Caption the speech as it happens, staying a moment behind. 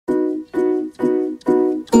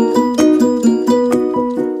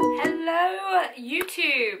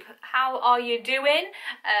how are you doing?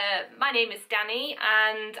 My name is Dannii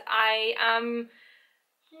and I am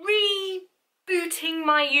rebooting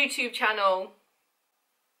my YouTube channel.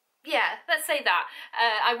 Yeah, let's say that.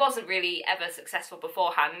 I wasn't really ever successful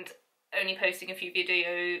beforehand, only posting a few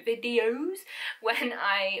videos when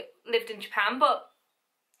I lived in Japan, but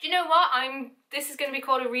do you know what? This is going to be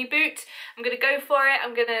called a reboot. I'm going to go for it.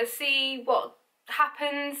 I'm going to see what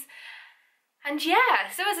happens. And yeah,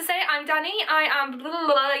 so as I say, I'm Dannii. I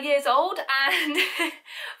am years old, and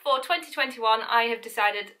for 2021 I have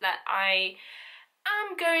decided that I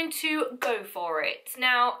am going to go for it.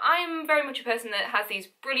 Now, I'm very much a person that has these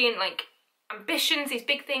brilliant ambitions, these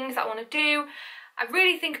big things that I want to do. I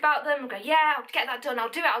really think about them and go, yeah, I'll get that done, I'll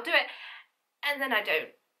do it. And then I don't.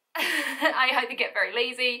 I either get very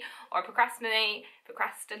lazy or procrastinate,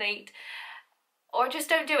 or I just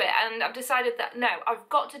don't do it. And I've decided that no, I've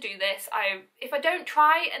got to do this. If I don't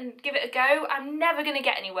try and give it a go, I'm never going to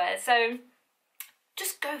get anywhere. So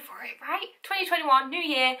just go for it, right? 2021, new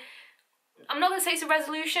year. I'm not going to say it's a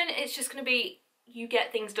resolution, it's just going to be you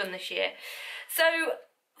get things done this year. So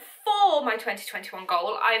for my 2021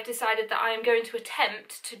 goal, I've decided that I am going to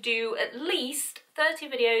attempt to do at least 30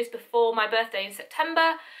 videos before my birthday in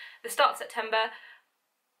September, the start of September,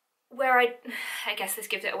 where I guess this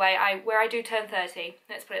gives it away, where I do turn 30,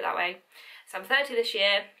 let's put it that way. So I'm 30 this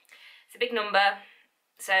year, it's a big number,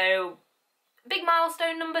 so big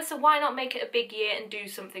milestone number, so why not make it a big year and do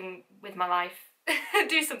something with my life?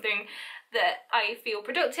 Do something that I feel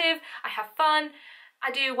productive, I have fun,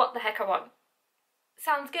 I do what the heck I want.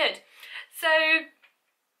 Sounds good. So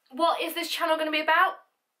what is this channel going to be about?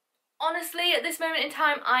 Honestly, at this moment in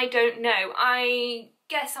time, I don't know. I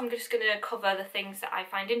guess I'm just going to cover the things that I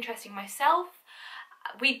find interesting myself.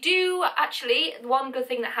 We do actually, one good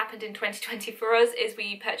thing that happened in 2020 for us is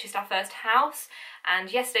we purchased our first house,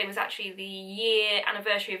 and yesterday was actually the year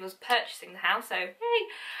anniversary of us purchasing the house, so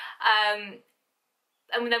yay!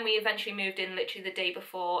 And then we eventually moved in literally the day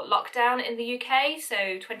before lockdown in the UK, so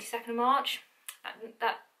 22nd of March.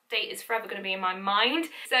 That date is forever going to be in my mind.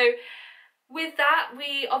 So with that,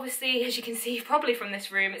 we obviously, as you can see probably from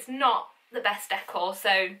this room, it's not the best decor,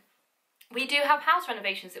 so we do have house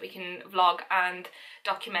renovations that we can vlog and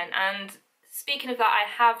document. And speaking of that, I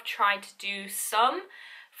have tried to do some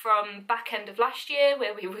from back end of last year,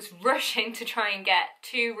 where we was rushing to try and get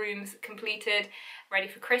 2 rooms completed ready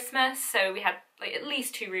for Christmas, so we had at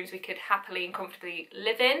least 2 rooms we could happily and comfortably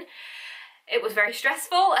live in. It was very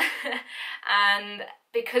stressful and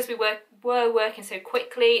because we were working so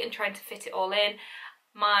quickly and trying to fit it all in,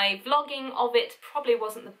 my vlogging of it probably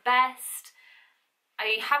wasn't the best.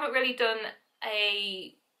 I haven't really done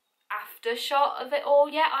a after shot of it all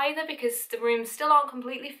yet either, because the rooms still aren't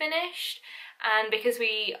completely finished, and because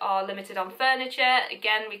we are limited on furniture,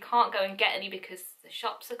 again, we can't go and get any because the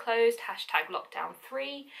shops are closed,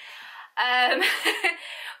 #lockdown3.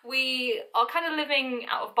 We are kind of living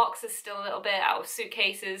out of boxes still a little bit, out of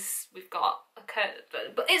suitcases. We've got a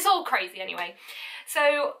but it's all crazy anyway.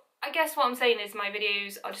 So I guess what I'm saying is my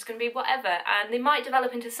videos are just going to be whatever, and they might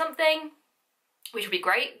develop into something, which would be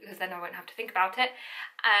great because then I won't have to think about it.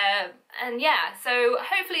 And yeah, so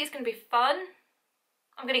hopefully it's going to be fun.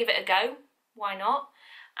 I'm going to give it a go. Why not?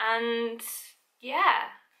 And yeah,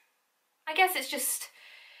 I guess it's just,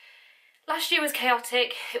 last year was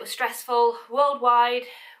chaotic, it was stressful worldwide,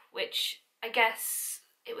 which I guess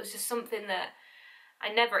it was just something that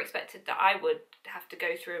I never expected that I would have to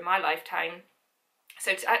go through in my lifetime.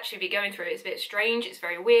 So to actually be going through it is a bit strange, it's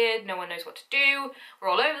very weird, no one knows what to do, we're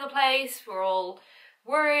all over the place, we're all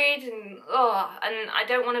worried, and I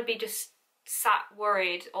don't want to be just sat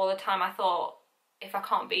worried all the time. I thought, if I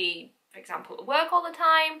can't be, for example, at work all the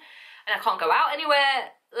time, and I can't go out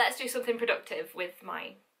anywhere, let's do something productive with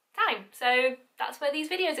my time. So that's where these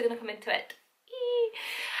videos are going to come into it.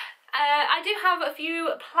 I do have a few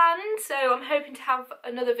planned, so I'm hoping to have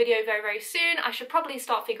another video very, very soon. I should probably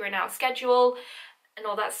start figuring out a schedule and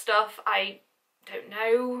all that stuff. I don't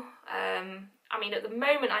know. I mean, at the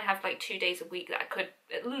moment I have 2 days a week that I could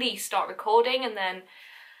at least start recording, and then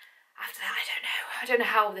after that, I don't know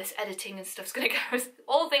how this editing and stuff's gonna go. It's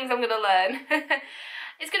all things I'm gonna learn.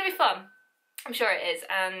 It's gonna be fun, I'm sure it is,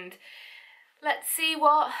 and let's see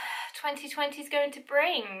what 2020 is going to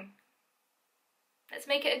bring. Let's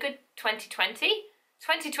make it a good 2020.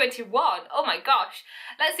 2021, oh my gosh.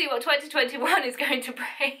 Let's see what 2021 is going to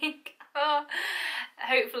bring.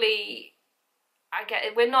 Hopefully,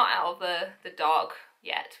 we're not out of the dark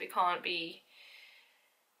yet. We can't be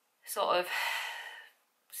sort of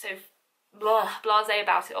so blasé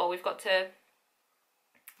about it all. We've got to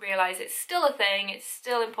realise it's still a thing, it's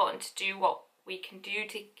still important to do what we can do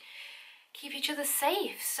to keep each other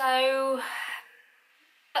safe. So,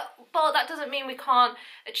 but that doesn't mean we can't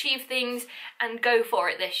achieve things and go for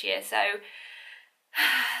it this year. So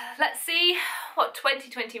let's see what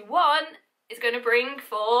 2021 is going to bring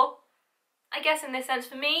for, I guess in this sense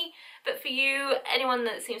for me, but for you, anyone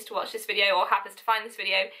that seems to watch this video or happens to find this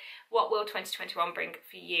video, what will 2021 bring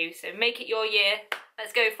for you? So make it your year.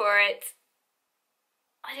 Let's go for it.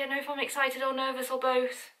 I don't know if I'm excited or nervous or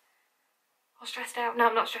both. Or stressed out. No,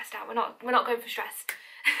 I'm not stressed out. We're not going for stress.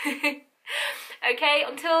 Okay,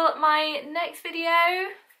 until my next video.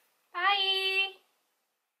 Bye.